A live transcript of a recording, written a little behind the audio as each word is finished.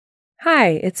Hi,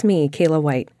 it's me, Kayla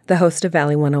White, the host of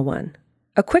Valley 101.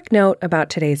 A quick note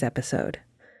about today's episode.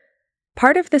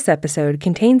 Part of this episode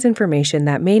contains information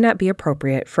that may not be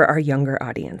appropriate for our younger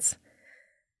audience.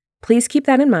 Please keep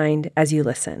that in mind as you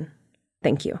listen.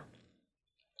 Thank you.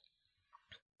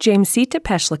 Jamesita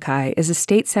Peshlikai is a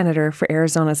state senator for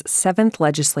Arizona's 7th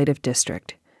legislative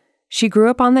district. She grew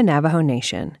up on the Navajo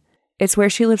Nation. It's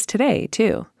where she lives today,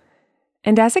 too.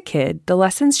 And as a kid, the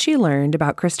lessons she learned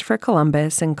about Christopher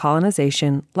Columbus and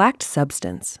colonization lacked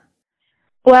substance.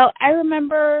 Well, I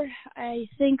remember, I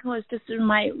think it was just in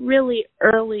my really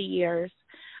early years,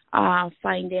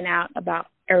 finding out about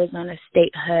Arizona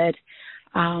statehood,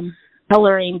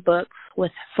 coloring books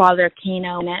with Father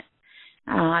Kino in it,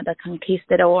 the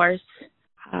Conquistadors,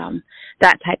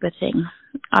 that type of thing.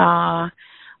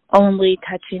 Only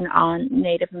touching on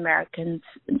Native Americans,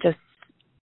 just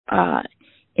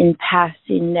in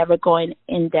passing, never going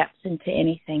in depth into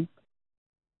anything.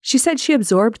 She said she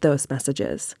absorbed those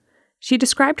messages. She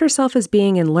described herself as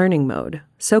being in learning mode,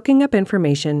 soaking up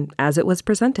information as it was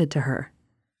presented to her.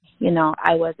 You know,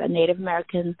 I was a Native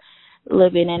American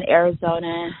living in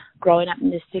Arizona, growing up in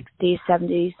the 60s,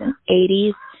 70s, and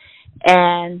 80s.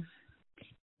 And,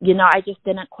 you know, I just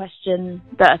didn't question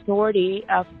the authority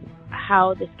of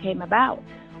how this came about.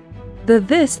 The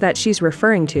 "this" that she's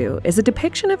referring to is a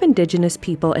depiction of Indigenous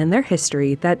people and their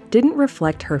history that didn't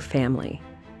reflect her family.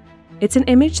 It's an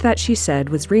image that she said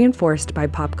was reinforced by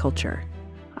pop culture.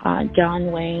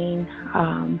 John Wayne,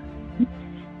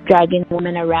 dragging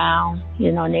women around,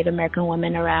 Native American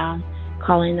women around,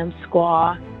 calling them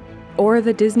squaw. Or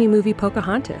the Disney movie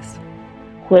Pocahontas,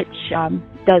 which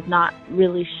does not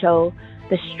really show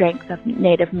the strength of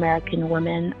Native American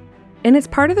women. And it's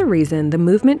part of the reason the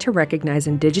movement to recognize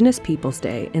Indigenous Peoples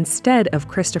Day instead of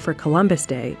Christopher Columbus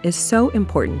Day is so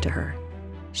important to her.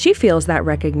 She feels that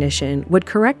recognition would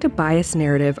correct a biased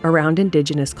narrative around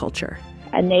Indigenous culture.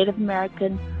 A Native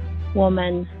American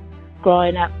woman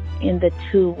growing up in the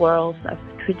two worlds of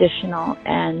traditional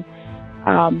and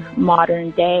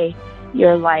modern day,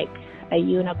 you're like a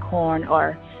unicorn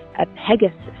or a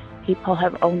Pegasus. People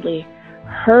have only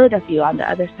heard of you on the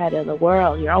other side of the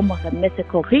world. You're almost a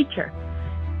mythical creature,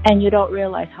 and you don't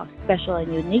realize how special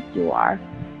and unique you are,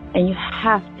 and you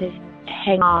have to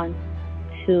hang on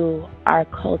to our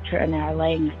culture and our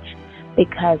language,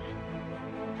 because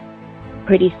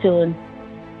pretty soon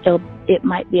it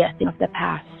might be a thing of the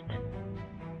past.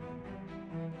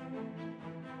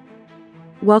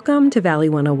 Welcome to Valley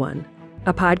 101,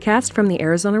 a podcast from the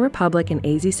Arizona Republic and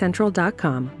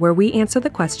azcentral.com, where we answer the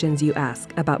questions you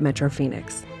ask about Metro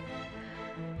Phoenix.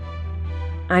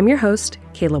 I'm your host,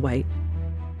 Kayla White.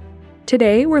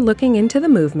 Today, we're looking into the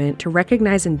movement to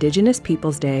recognize Indigenous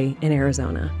Peoples Day in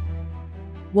Arizona.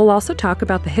 We'll also talk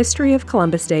about the history of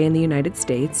Columbus Day in the United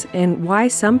States and why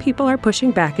some people are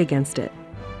pushing back against it.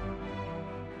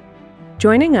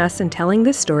 Joining us and telling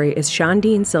this story is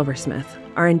Shondine Silversmith,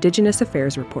 our Indigenous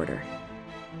Affairs reporter.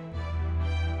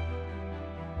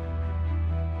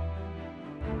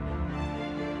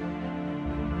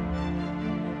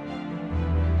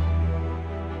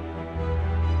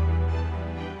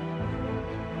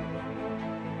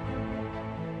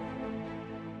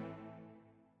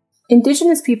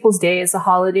 Indigenous Peoples Day is a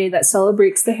holiday that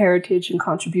celebrates the heritage and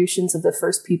contributions of the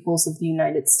first peoples of the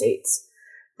United States.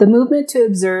 The movement to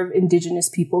observe Indigenous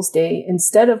Peoples Day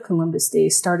instead of Columbus Day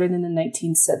started in the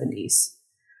 1970s.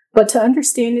 But to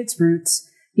understand its roots,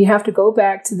 you have to go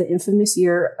back to the infamous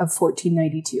year of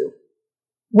 1492.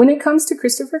 When it comes to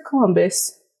Christopher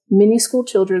Columbus, many school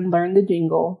children learned the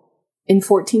jingle, "In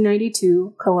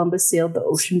 1492, Columbus sailed the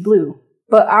ocean blue."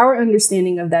 But our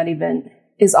understanding of that event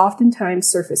is oftentimes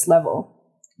surface level.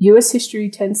 U.S. history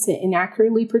tends to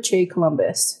inaccurately portray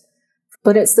Columbus,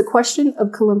 but it's the question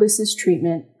of Columbus's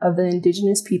treatment of the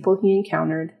Indigenous people he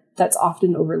encountered that's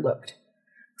often overlooked.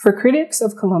 For critics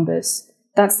of Columbus,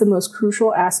 that's the most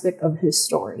crucial aspect of his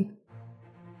story.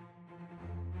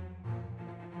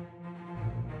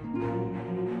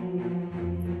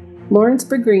 Lawrence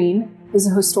Bergreen is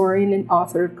a historian and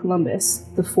author of Columbus,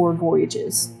 The Four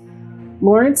Voyages.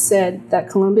 Lawrence said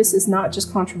that Columbus is not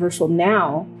just controversial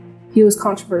now, he was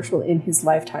controversial in his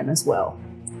lifetime as well.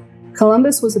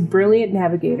 Columbus was a brilliant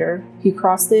navigator. He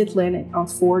crossed the Atlantic on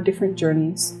 4 different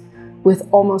journeys, with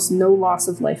almost no loss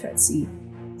of life at sea.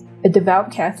 A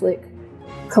devout Catholic,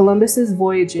 Columbus's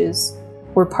voyages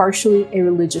were partially a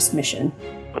religious mission.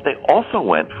 But they also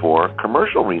went for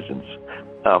commercial reasons.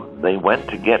 They went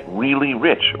to get really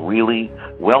rich, really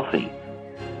wealthy.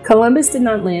 Columbus did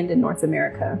not land in North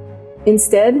America.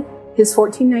 Instead, his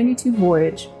 1492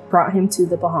 voyage brought him to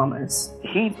the Bahamas.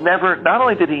 Not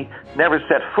only did he never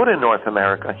set foot in North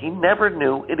America, he never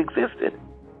knew it existed.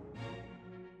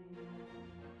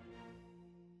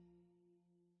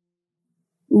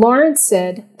 Lawrence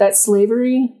said that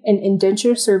slavery and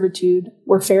indenture servitude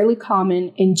were fairly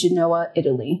common in Genoa,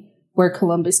 Italy, where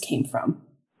Columbus came from.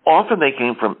 Often they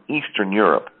came from Eastern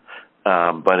Europe,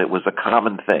 but it was a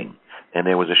common thing, and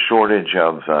there was a shortage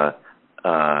of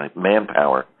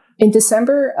manpower. In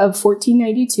December of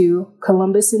 1492,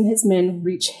 Columbus and his men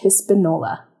reached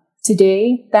Hispaniola.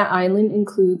 Today, that island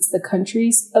includes the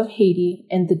countries of Haiti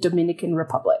and the Dominican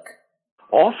Republic.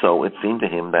 Also, it seemed to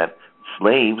him that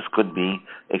slaves could be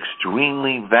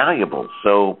extremely valuable.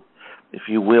 So, if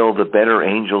you will, the better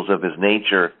angels of his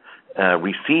nature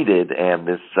receded, and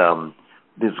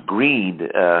this greed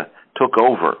took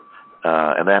over,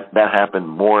 and that happened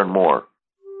more and more.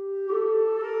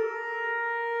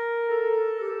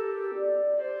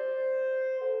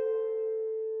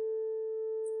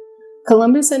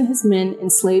 Columbus and his men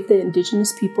enslaved the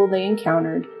indigenous people they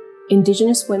encountered.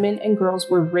 Indigenous women and girls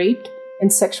were raped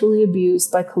and sexually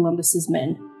abused by Columbus's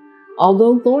men.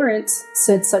 Although Lawrence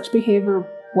said such behavior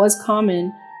was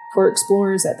common for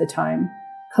explorers at the time,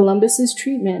 Columbus's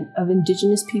treatment of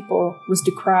indigenous people was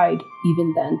decried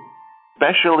even then.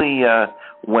 Especially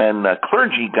when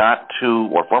clergy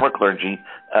or former clergy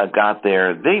got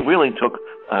there, they really took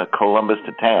Columbus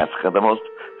to task. The most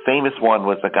famous one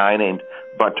was a guy named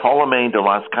Bartolomé de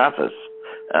las Casas,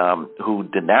 who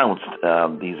denounced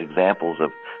these examples of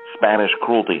Spanish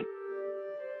cruelty.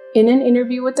 In an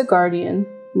interview with The Guardian,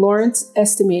 Lawrence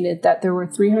estimated that there were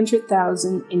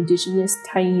 300,000 indigenous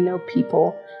Taino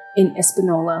people in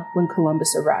Hispaniola when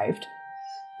Columbus arrived.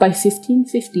 By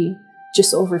 1550,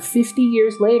 just over 50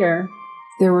 years later,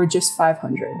 there were just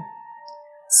 500.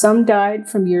 Some died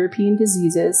from European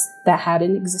diseases that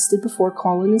hadn't existed before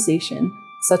colonization,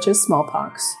 such as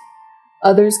smallpox.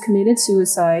 Others committed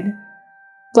suicide,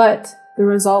 but the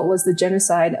result was the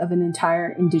genocide of an entire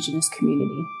indigenous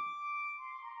community.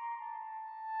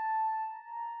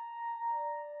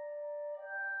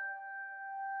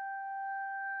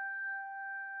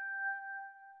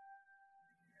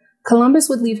 Columbus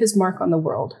would leave his mark on the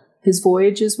world. His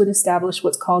voyages would establish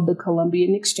what's called the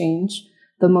Columbian Exchange.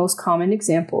 The most common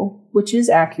example, which is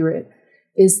accurate,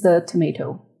 is the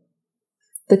tomato.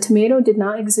 The tomato did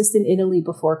not exist in Italy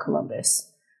before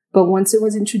Columbus, but once it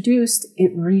was introduced,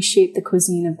 it reshaped the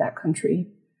cuisine of that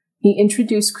country. He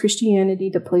introduced Christianity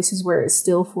to places where it's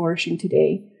still flourishing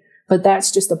today, but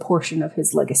that's just a portion of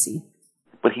his legacy.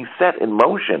 But he set in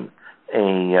motion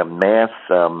a mass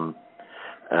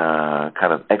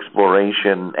kind of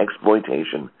exploitation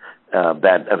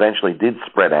that eventually did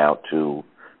spread out to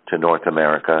North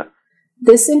America.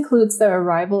 This includes the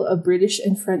arrival of British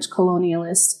and French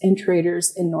colonialists and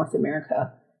traders in North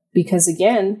America, because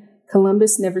again,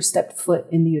 Columbus never stepped foot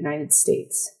in the United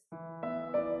States.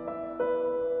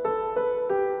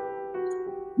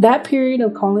 That period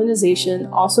of colonization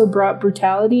also brought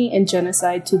brutality and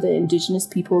genocide to the indigenous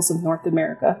peoples of North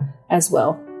America as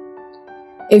well.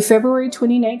 A February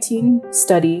 2019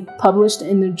 study published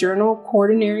in the journal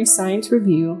Quaternary Science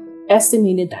Review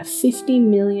estimated that 50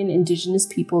 million indigenous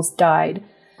peoples died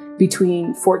between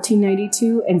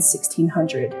 1492 and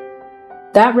 1600.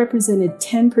 That represented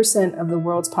 10% of the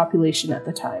world's population at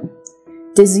the time.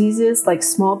 Diseases like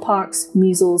smallpox,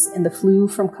 measles, and the flu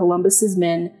from Columbus's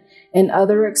men and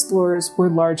other explorers were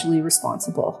largely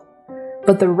responsible.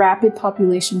 But the rapid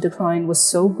population decline was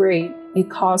so great, it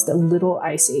caused a little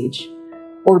ice age,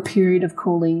 or period of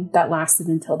cooling that lasted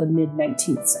until the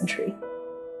mid-19th century.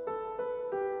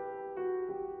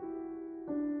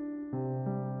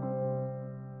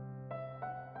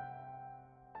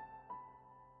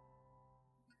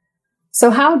 So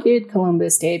how did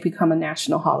Columbus Day become a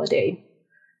national holiday?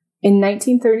 In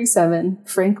 1937,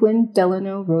 Franklin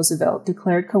Delano Roosevelt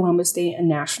declared Columbus Day a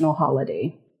national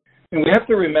holiday. And we have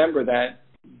to remember that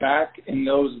back in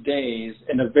those days,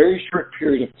 in a very short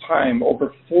period of time,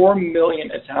 over 4 million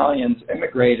Italians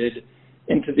immigrated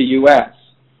into the U.S.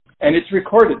 And it's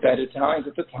recorded that Italians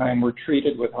at the time were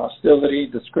treated with hostility,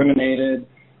 discriminated.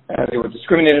 They were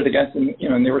discriminated against,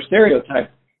 and they were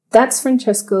stereotyped. That's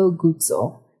Francesco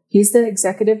Guzzo. He's the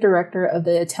executive director of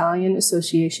the Italian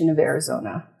Association of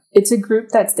Arizona. It's a group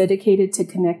that's dedicated to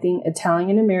connecting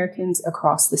Italian Americans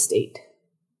across the state.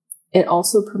 It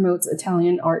also promotes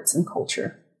Italian arts and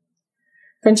culture.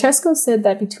 Francesco said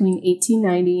that between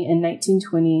 1890 and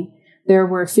 1920, there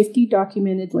were 50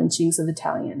 documented lynchings of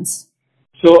Italians.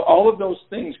 So all of those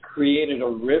things created a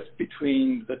rift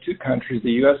between the two countries,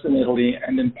 the U.S. and Italy,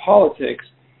 and in politics,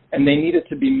 and they needed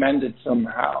to be mended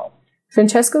somehow.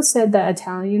 Francesco said that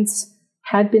Italians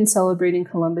had been celebrating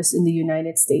Columbus in the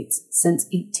United States since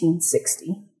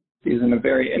 1860. In a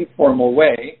very informal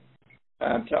way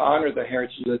to honor the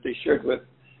heritage that they shared with,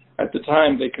 at the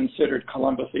time, they considered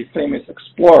Columbus a famous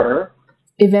explorer.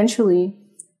 Eventually,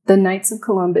 the Knights of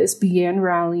Columbus began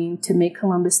rallying to make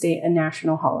Columbus Day a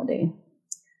national holiday.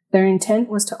 Their intent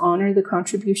was to honor the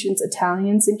contributions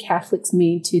Italians and Catholics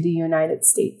made to the United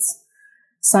States.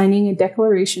 Signing a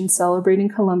declaration celebrating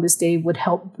Columbus Day would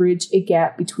help bridge a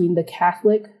gap between the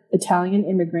Catholic Italian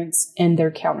immigrants and their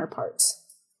counterparts.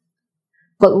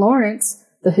 But Lawrence,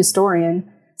 the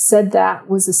historian, said that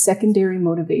was a secondary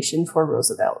motivation for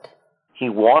Roosevelt. He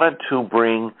wanted to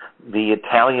bring the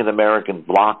Italian-American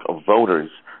bloc of voters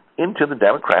into the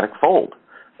Democratic fold.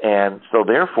 And so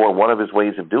therefore, one of his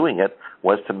ways of doing it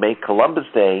was to make Columbus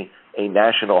Day a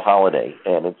national holiday.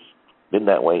 And it's been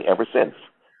that way ever since.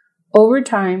 Over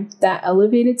time, that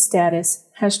elevated status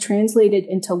has translated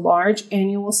into large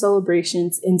annual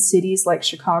celebrations in cities like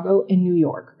Chicago and New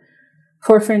York.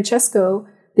 For Francesco,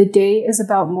 the day is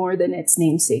about more than its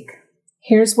namesake.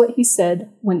 Here's what he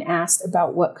said when asked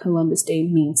about what Columbus Day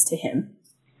means to him.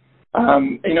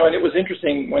 And it was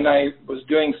interesting when I was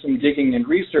doing some digging and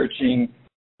researching,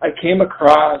 I came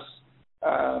across,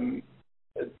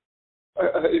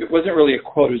 it wasn't really a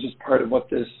quote, it was just part of what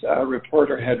this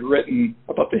reporter had written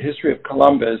about the history of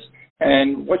Columbus.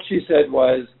 And what she said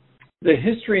was, the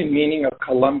history and meaning of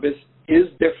Columbus is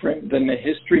different than the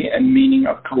history and meaning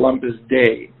of Columbus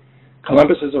Day.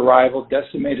 Columbus's arrival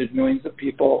decimated millions of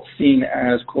people seen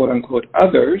as quote-unquote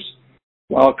others,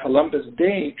 while Columbus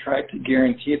Day tried to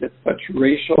guarantee that such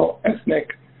racial, ethnic,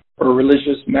 or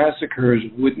religious massacres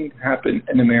wouldn't happen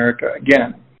in America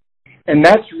again. And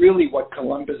that's really what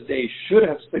Columbus Day should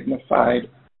have signified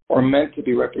or meant to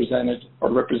be represented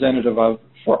or representative of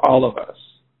for all of us.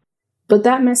 But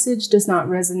that message does not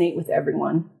resonate with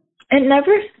everyone. It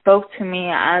never spoke to me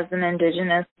as an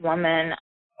Indigenous woman.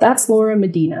 That's Laura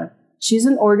Medina. She's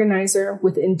an organizer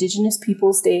with Indigenous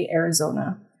Peoples Day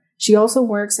Arizona. She also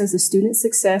works as a student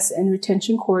success and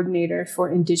retention coordinator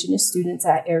for Indigenous students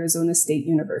at Arizona State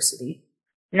University.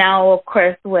 Now, of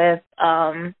course, with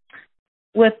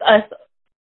us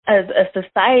as a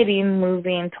society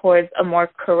moving towards a more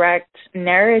correct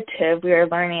narrative, we are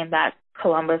learning that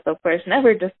Columbus, of course,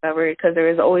 never discovered, because there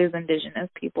was always Indigenous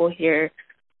people here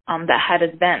that had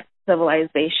advanced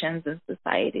civilizations and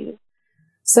societies.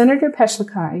 Senator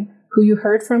Peschlakai, who you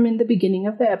heard from in the beginning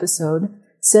of the episode,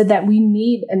 said that we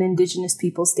need an Indigenous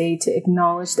Peoples Day to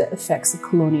acknowledge the effects of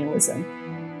colonialism.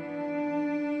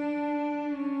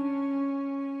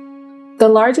 The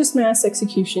largest mass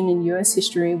execution in U.S.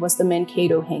 history was the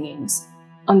Mankato hangings.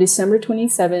 On December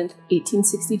 27,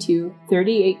 1862,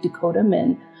 38 Dakota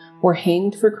men were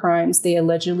hanged for crimes they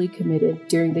allegedly committed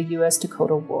during the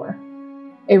U.S.-Dakota War.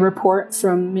 A report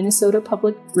from Minnesota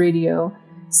Public Radio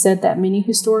said that many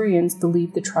historians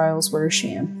believe the trials were a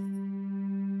sham.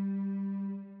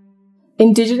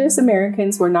 Indigenous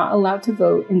Americans were not allowed to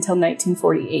vote until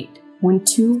 1948, when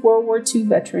 2 World War II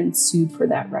veterans sued for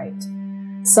that right.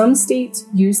 Some states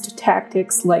used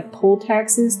tactics like poll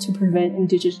taxes to prevent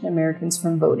Indigenous Americans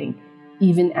from voting,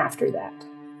 even after that.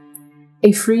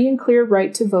 A free and clear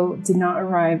right to vote did not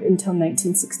arrive until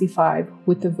 1965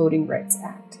 with the Voting Rights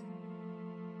Act.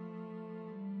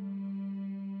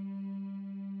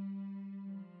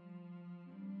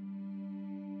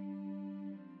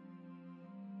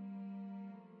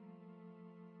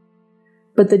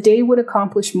 But the day would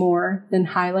accomplish more than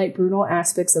highlight brutal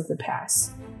aspects of the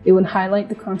past. It would highlight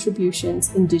the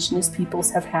contributions Indigenous peoples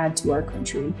have had to our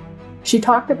country. She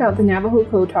talked about the Navajo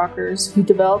Code Talkers who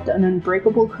developed an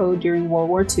unbreakable code during World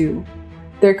War II.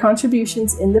 Their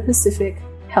contributions in the Pacific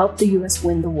helped the U.S.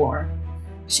 win the war.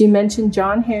 She mentioned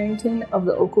John Harrington of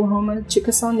the Oklahoma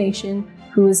Chickasaw Nation,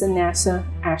 who is a NASA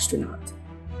astronaut.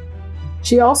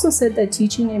 She also said that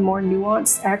teaching a more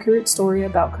nuanced, accurate story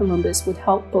about Columbus would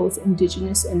help both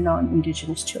Indigenous and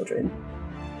non-Indigenous children.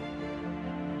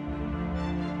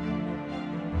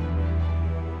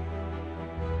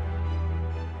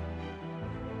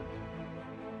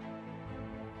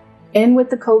 And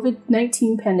with the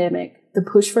COVID-19 pandemic, the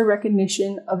push for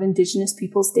recognition of Indigenous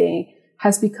Peoples Day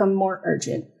has become more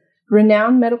urgent.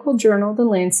 Renowned medical journal The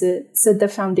Lancet said the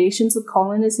foundations of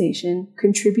colonization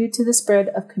contribute to the spread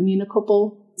of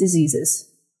communicable diseases.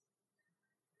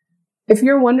 If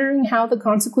you're wondering how the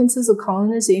consequences of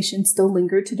colonization still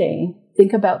linger today,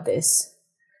 think about this.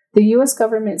 The U.S.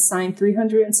 government signed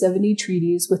 370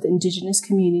 treaties with indigenous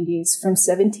communities from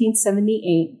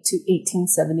 1778 to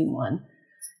 1871.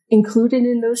 Included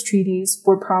in those treaties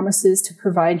were promises to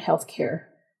provide health care.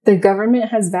 The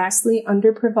government has vastly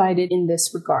underprovided in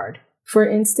this regard. For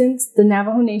instance, the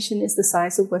Navajo Nation is the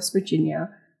size of West Virginia,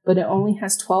 but it only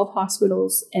has 12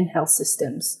 hospitals and health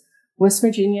systems. West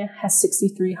Virginia has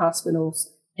 63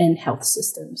 hospitals and health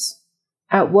systems.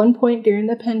 At one point during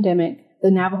the pandemic,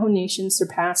 the Navajo Nation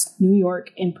surpassed New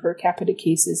York in per capita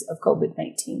cases of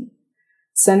COVID-19.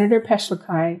 Senator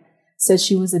Peshlikai said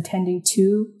she was attending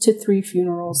 2 to 3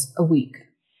 funerals a week.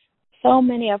 So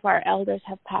many of our elders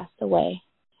have passed away,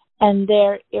 and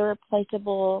they're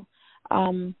irreplaceable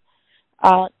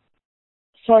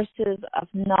sources of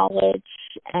knowledge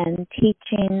and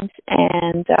teachings,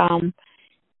 and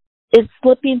it's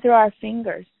slipping through our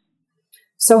fingers.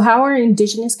 So how are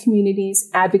Indigenous communities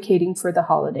advocating for the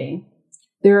holiday?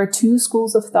 There are 2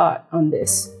 schools of thought on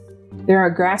this. There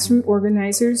are grassroots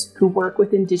organizers who work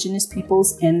with Indigenous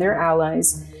peoples and their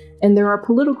allies, and there are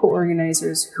political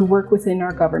organizers who work within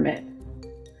our government.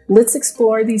 Let's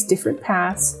explore these different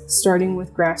paths, starting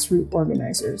with grassroots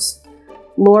organizers.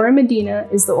 Laura Medina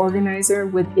is the organizer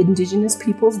with Indigenous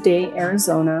Peoples Day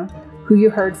Arizona, who you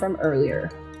heard from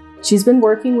earlier. She's been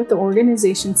working with the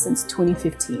organization since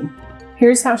 2015.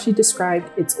 Here's how she described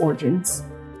its origins.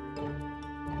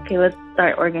 Okay, let's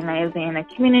start organizing a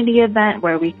community event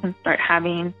where we can start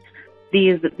having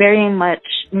these very much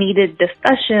needed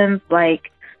discussions like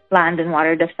land and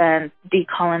water defense,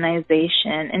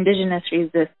 decolonization, indigenous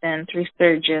resistance,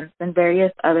 resurgence, and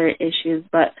various other issues,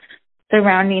 but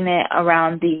surrounding it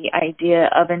around the idea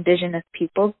of Indigenous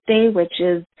Peoples Day, which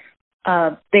is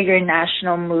a bigger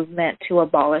national movement to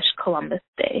abolish Columbus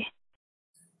Day.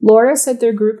 Laura said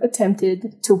their group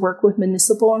attempted to work with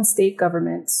municipal and state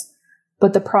governments,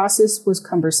 but the process was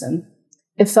cumbersome.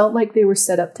 It felt like they were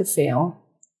set up to fail.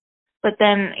 But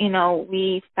then,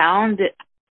 we found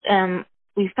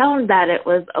that it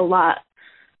was a lot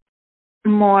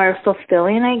more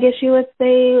fulfilling, I guess you would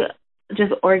say,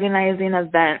 just organizing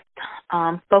events,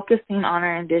 focusing on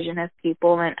our Indigenous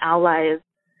people and allies.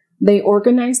 They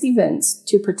organized events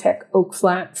to protect Oak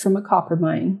Flat from a copper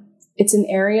mine. It's an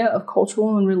area of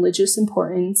cultural and religious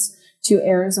importance to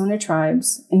Arizona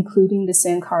tribes, including the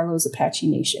San Carlos Apache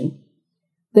Nation.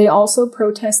 They also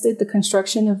protested the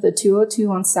construction of the 202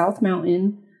 on South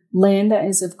Mountain, land that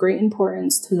is of great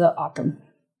importance to the O'odham.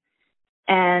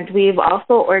 And we've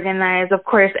also organized, of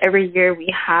course, every year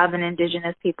we have an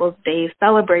Indigenous Peoples Day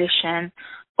celebration,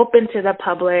 open to the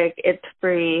public. It's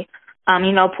free.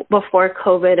 Before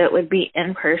COVID, it would be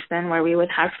in person where we would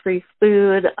have free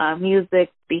food, music,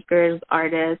 speakers,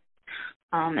 artists,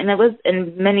 and it was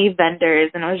in many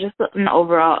vendors. And it was just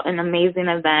an amazing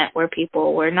event where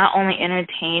people were not only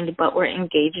entertained, but were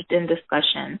engaged in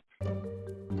discussion.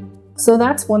 So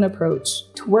that's one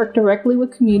approach, to work directly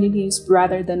with communities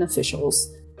rather than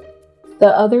officials. The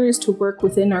other is to work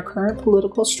within our current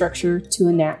political structure to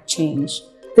enact change.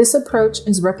 This approach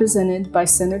is represented by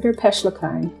Senator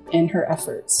Peshlikai and her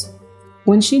efforts.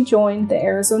 When she joined the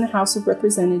Arizona House of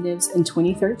Representatives in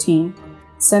 2013,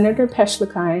 Senator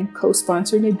Peshlikai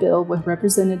co-sponsored a bill with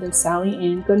Representative Sally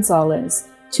Ann Gonzalez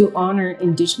to honor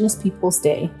Indigenous Peoples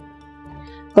Day.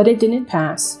 But it didn't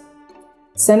pass.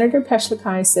 Senator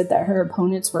Peshlikai said that her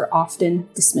opponents were often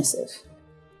dismissive.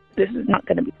 This is not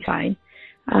going to be fine.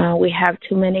 We have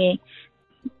too many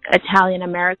Italian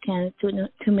Americans,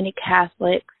 too many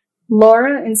Catholics.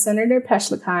 Laura and Senator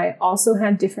Peshlikai also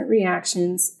had different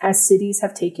reactions as cities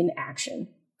have taken action.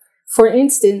 For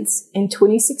instance, in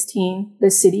 2016,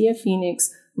 the city of Phoenix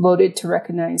voted to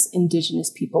recognize Indigenous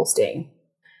Peoples Day.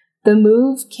 The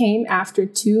move came after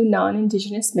 2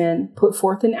 non-Indigenous men put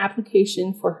forth an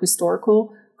application for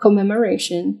historical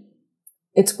commemoration.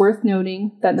 It's worth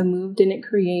noting that the move didn't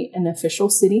create an official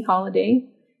city holiday.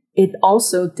 It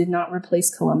also did not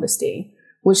replace Columbus Day,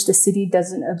 which the city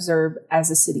doesn't observe as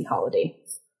a city holiday.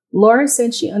 Laura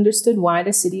said she understood why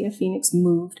the city of Phoenix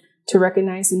moved to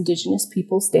recognize Indigenous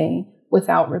Peoples Day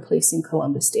without replacing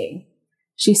Columbus Day.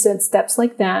 She said steps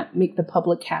like that make the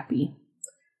public happy.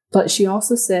 But she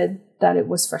also said that it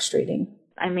was frustrating.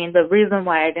 The reason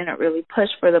why I didn't really push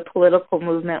for the political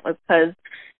movement was because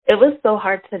it was so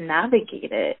hard to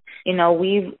navigate it.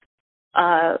 We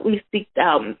seeked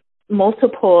out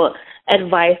multiple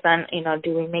advice on,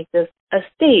 do we make this a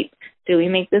state? Do we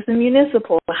make this a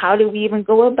municipal? How do we even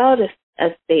go about a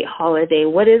state holiday?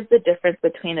 What is the difference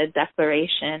between a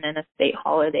declaration and a state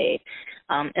holiday?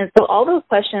 And so all those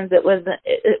questions, it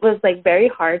was very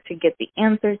hard to get the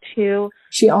answer to.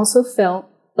 She also felt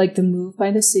like the move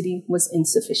by the city was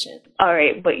insufficient. All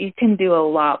right, but you can do a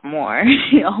lot more.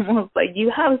 Almost like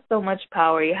you have so much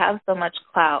power, you have so much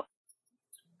clout.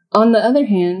 On the other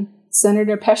hand,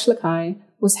 Senator Peshlikai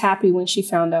was happy when she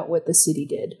found out what the city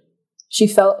did. She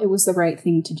felt it was the right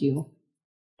thing to do.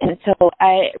 And so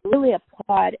I really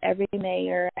applaud every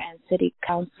mayor and city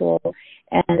council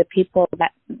and the people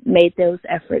that made those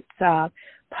efforts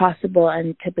possible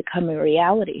and to become a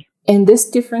reality. And this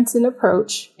difference in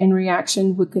approach and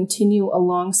reaction would continue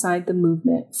alongside the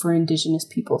movement for Indigenous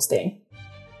Peoples Day.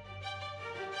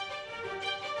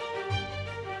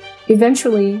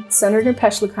 Eventually, Senator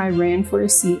Peshlikai ran for a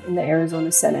seat in the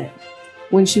Arizona Senate.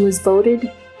 When she was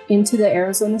voted into the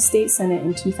Arizona State Senate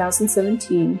in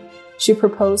 2017, she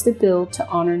proposed a bill to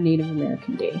honor Native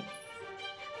American Day.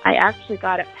 I actually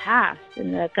got it passed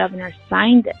and the governor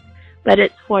signed it, but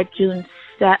it's for June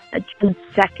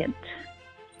 2nd.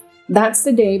 That's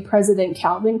the day President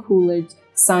Calvin Coolidge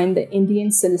signed the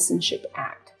Indian Citizenship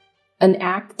Act, an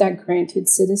act that granted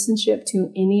citizenship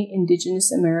to any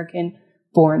Indigenous American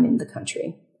born in the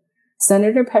country.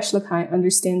 Senator Peshlikai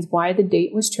understands why the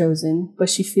date was chosen, but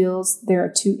she feels there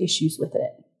are two issues with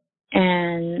it.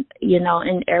 And,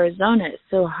 in Arizona, it's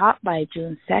so hot by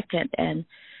June 2nd, and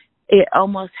it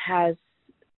almost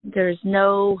there's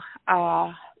no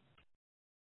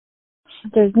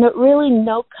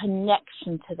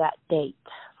connection to that date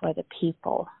for the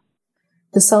people.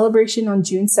 The celebration on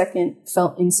June 2nd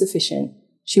felt insufficient.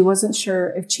 She wasn't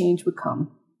sure if change would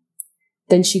come.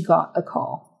 Then she got a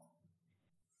call.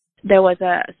 There was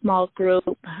a small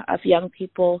group of young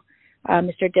people.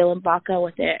 Mr. Dylan Baca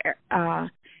with the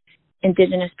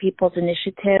Indigenous Peoples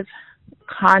Initiative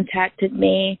contacted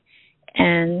me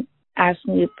and asked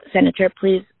me, Senator,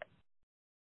 please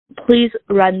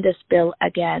run this bill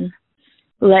again.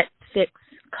 Let's fix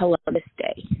Columbus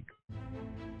Day.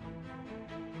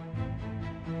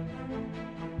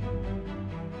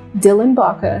 Dylan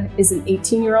Baca is an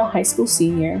 18-year-old high school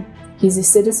senior. He's a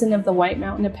citizen of the White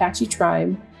Mountain Apache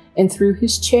tribe, and through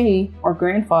his Che, or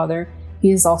grandfather,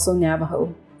 he is also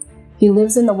Navajo. He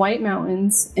lives in the White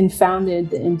Mountains and founded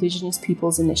the Indigenous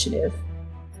Peoples Initiative.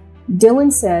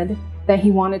 Dylan said that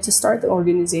he wanted to start the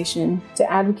organization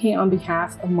to advocate on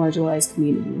behalf of marginalized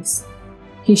communities.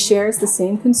 He shares the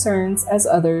same concerns as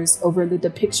others over the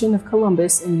depiction of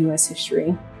Columbus in U.S.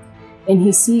 history, and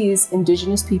he sees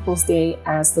Indigenous Peoples Day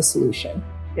as the solution.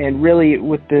 And really,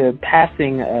 with the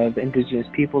passing of Indigenous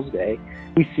Peoples Day,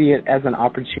 we see it as an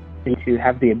opportunity to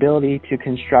have the ability to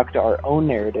construct our own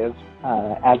narrative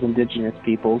as Indigenous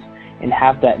peoples and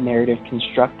have that narrative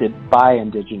constructed by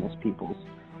Indigenous peoples.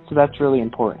 So that's really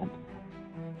important.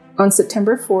 On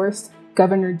September 4th,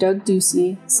 Governor Doug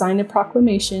Ducey signed a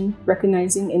proclamation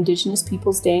recognizing Indigenous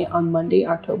Peoples Day on Monday,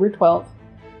 October 12th,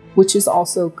 which is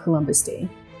also Columbus Day.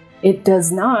 It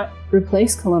does not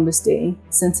replace Columbus Day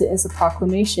since it is a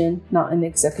proclamation, not an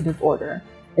executive order.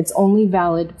 It's only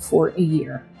valid for a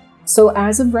year. So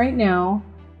as of right now,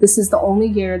 this is the only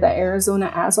year that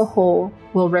Arizona as a whole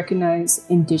will recognize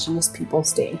Indigenous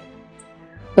Peoples Day.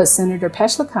 But Senator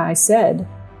Peshlikai said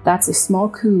that's a small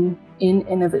coup in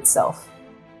and of itself.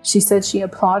 She said she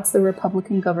applauds the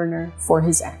Republican governor for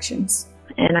his actions.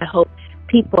 And I hope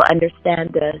people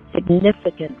understand the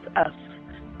significance of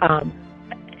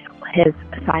his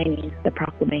signing the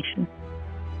proclamation.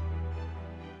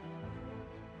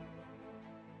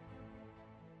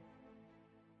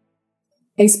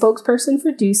 A spokesperson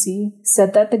for Ducey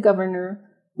said that the governor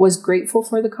was grateful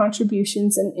for the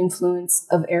contributions and influence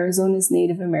of Arizona's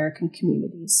Native American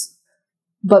communities.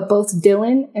 But both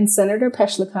Dylan and Senator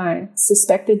Peshlikai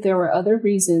suspected there were other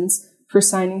reasons for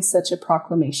signing such a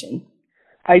proclamation.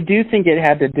 I do think it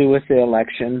had to do with the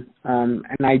election, and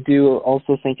I do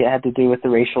also think it had to do with the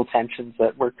racial tensions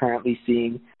that we're currently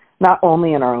seeing, not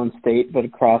only in our own state, but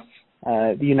across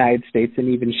the United States and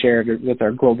even shared with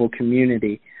our global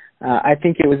community. I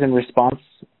think it was in response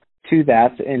to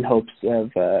that in hopes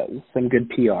of some good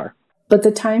PR. But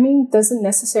the timing doesn't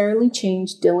necessarily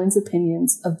change Dylan's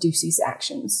opinions of Ducey's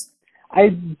actions. I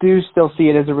do still see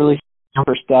it as a really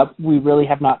first step. We really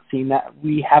have not seen that.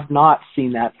 We have not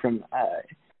seen that from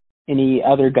any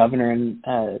other governor in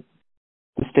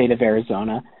the state of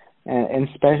Arizona, and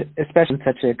especially in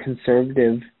such a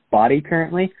conservative body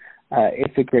currently.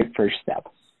 It's a great first step.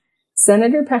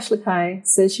 Senator Peshlikai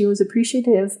says she was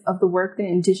appreciative of the work the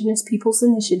Indigenous Peoples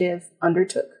Initiative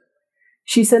undertook.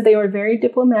 She said they were very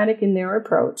diplomatic in their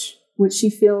approach, which she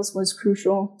feels was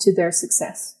crucial to their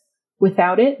success.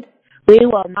 Without it, we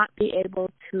will not be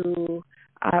able to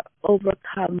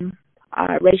overcome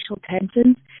racial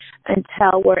tensions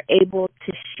until we're able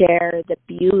to share the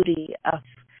beauty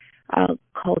of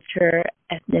culture,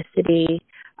 ethnicity,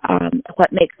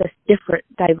 what makes us different,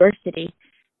 diversity.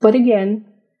 But again,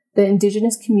 the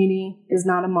Indigenous community is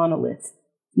not a monolith.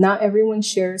 Not everyone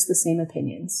shares the same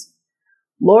opinions.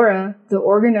 Laura, the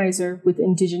organizer with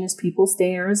Indigenous Peoples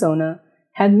Day Arizona,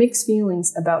 had mixed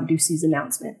feelings about Ducey's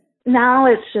announcement. now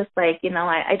it's just like,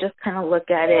 I just kind of look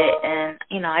at it and,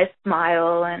 I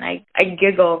smile and I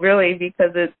giggle really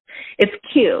because it's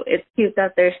cute. It's cute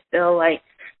that they're still like,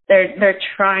 they're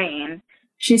trying.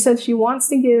 She said she wants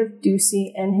to give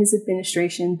Ducey and his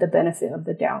administration the benefit of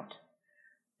the doubt.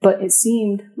 But it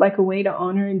seemed like a way to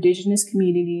honor Indigenous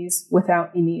communities without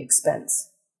any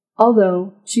expense.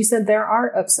 Although, she said there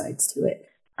are upsides to it.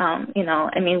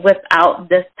 Without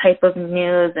this type of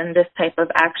news and this type of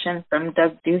action from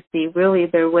Doug Ducey, really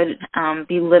there would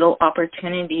be little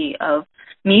opportunity of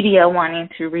media wanting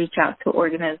to reach out to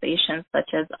organizations such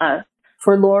as us.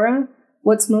 For Laura,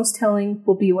 what's most telling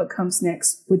will be what comes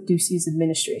next with Ducey's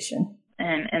administration.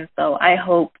 And so I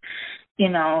hope, they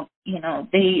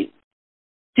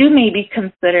do maybe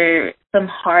consider some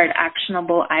hard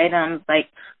actionable items like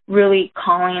really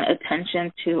calling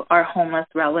attention to our homeless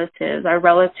relatives, our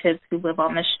relatives who live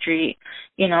on the street,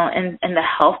 and the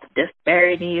health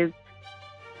disparities.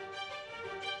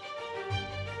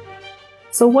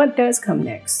 So what does come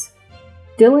next?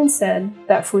 Dylan said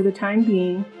that for the time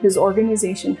being, his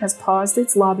organization has paused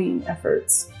its lobbying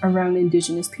efforts around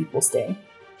Indigenous Peoples Day.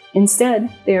 Instead,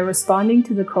 they are responding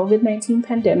to the COVID-19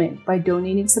 pandemic by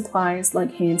donating supplies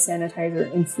like hand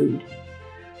sanitizer and food.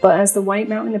 But as the White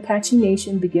Mountain Apache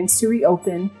Nation begins to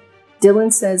reopen,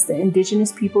 Dylan says the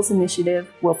Indigenous Peoples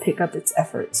Initiative will pick up its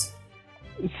efforts.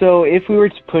 So if we were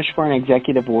to push for an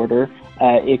executive order,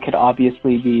 it could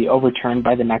obviously be overturned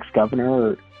by the next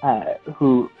governor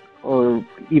or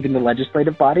even the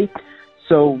legislative body.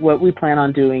 So what we plan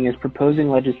on doing is proposing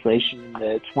legislation in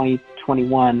the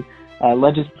 2021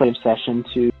 legislative session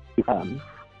to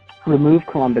remove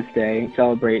Columbus Day and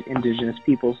celebrate Indigenous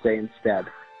Peoples Day instead.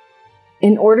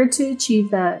 In order to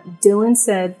achieve that, Dylan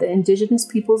said the Indigenous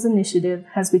Peoples Initiative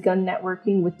has begun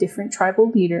networking with different tribal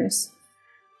leaders.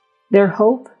 Their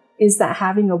hope is that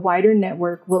having a wider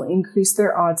network will increase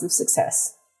their odds of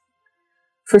success.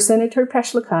 For Senator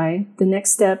Peshlikai, the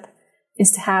next step is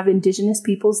to have Indigenous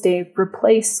Peoples Day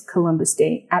replace Columbus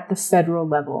Day at the federal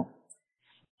level.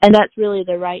 And that's really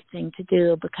the right thing to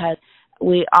do because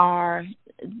we are,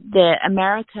 the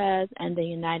Americas and the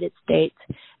United States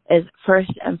is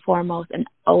first and foremost and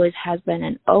always has been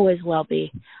and always will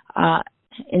be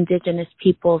Indigenous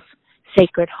people's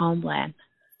sacred homeland.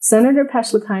 Senator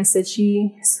Peshlikai said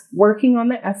she's working on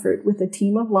the effort with a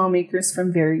team of lawmakers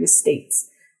from various states,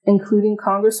 including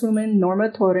Congresswoman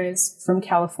Norma Torres from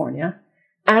California.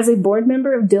 As a board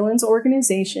member of Dylan's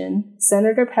organization,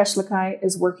 Senator Peshlikai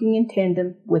is working in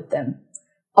tandem with them,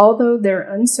 although they're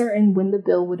uncertain when the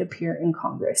bill would appear in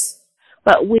Congress.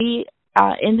 But we,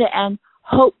 in the end,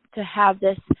 hope to have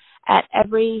this at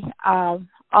every,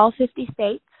 all 50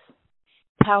 states,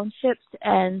 townships,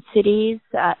 and cities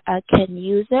can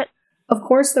use it. Of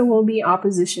course, there will be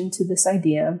opposition to this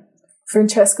idea.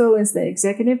 Francesco is the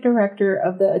executive director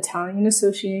of the Italian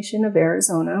Association of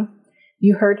Arizona.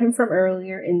 You heard him from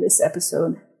earlier in this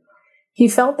episode. He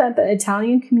felt that the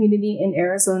Italian community in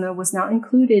Arizona was not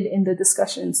included in the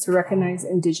discussions to recognize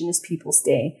Indigenous Peoples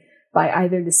Day by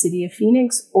either the city of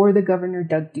Phoenix or the governor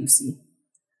Doug Ducey.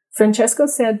 Francesco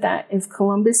said that if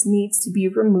Columbus needs to be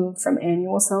removed from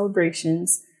annual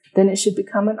celebrations, then it should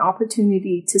become an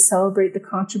opportunity to celebrate the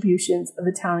contributions of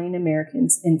Italian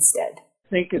Americans instead. I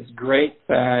think it's great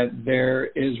that there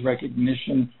is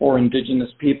recognition for Indigenous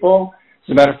people.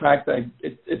 As a matter of fact,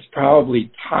 it's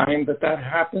probably time that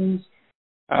happens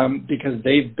because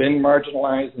they've been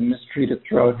marginalized and mistreated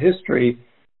throughout history.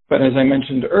 But as I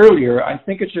mentioned earlier, I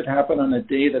think it should happen on a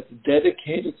day that's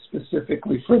dedicated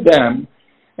specifically for them.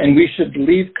 And we should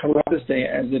leave Columbus Day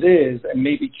as it is and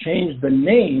maybe change the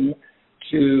name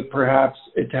to perhaps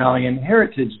Italian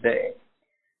Heritage Day.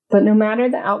 But no matter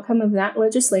the outcome of that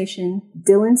legislation,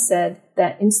 Dylan said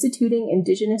that instituting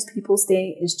Indigenous Peoples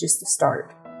Day is just a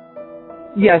start.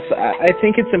 Yes, I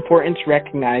think it's important to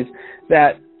recognize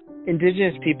that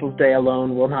Indigenous Peoples Day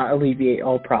alone will not alleviate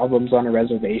all problems on a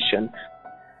reservation.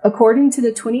 According to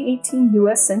the 2018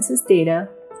 U.S. Census data,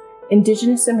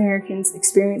 Indigenous Americans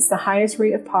experience the highest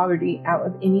rate of poverty out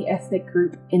of any ethnic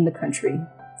group in the country.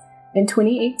 In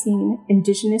 2018,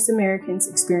 Indigenous Americans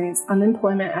experienced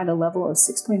unemployment at a level of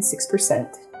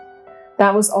 6.6%.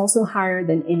 That was also higher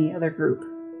than any other group.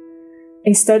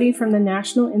 A study from the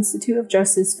National Institute of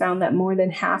Justice found that more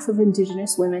than half of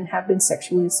Indigenous women have been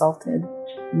sexually assaulted.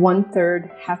 1/3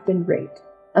 have been raped.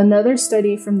 Another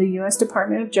study from the U.S.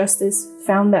 Department of Justice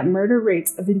found that murder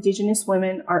rates of Indigenous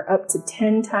women are up to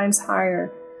 10 times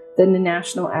higher than the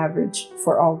national average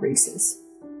for all races.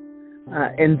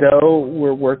 And though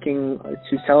we're working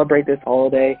to celebrate this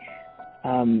holiday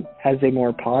as a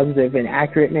more positive and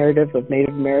accurate narrative of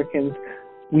Native Americans,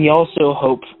 we also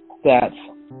hope that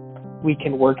we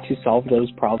can work to solve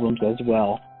those problems as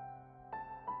well.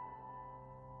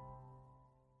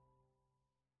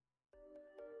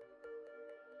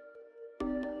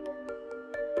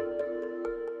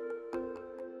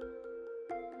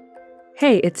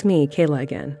 Hey, it's me, Kayla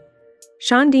again.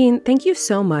 Sean Dean, thank you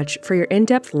so much for your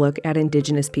in-depth look at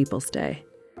Indigenous Peoples Day.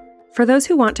 For those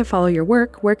who want to follow your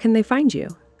work, where can they find you?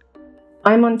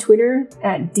 I'm on Twitter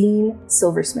at Dean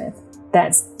Silversmith.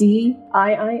 That's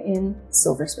DIIN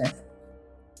Silversmith.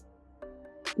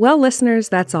 Well, listeners,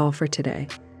 that's all for today.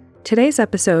 Today's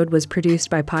episode was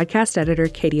produced by podcast editor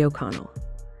Katie O'Connell.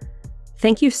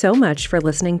 Thank you so much for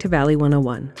listening to Valley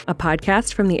 101, a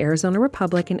podcast from the Arizona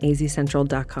Republic and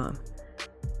azcentral.com.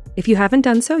 If you haven't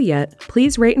done so yet,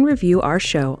 please rate and review our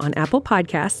show on Apple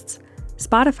Podcasts,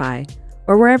 Spotify,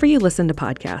 or wherever you listen to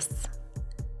podcasts.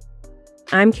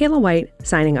 I'm Kayla White,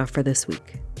 signing off for this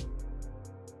week.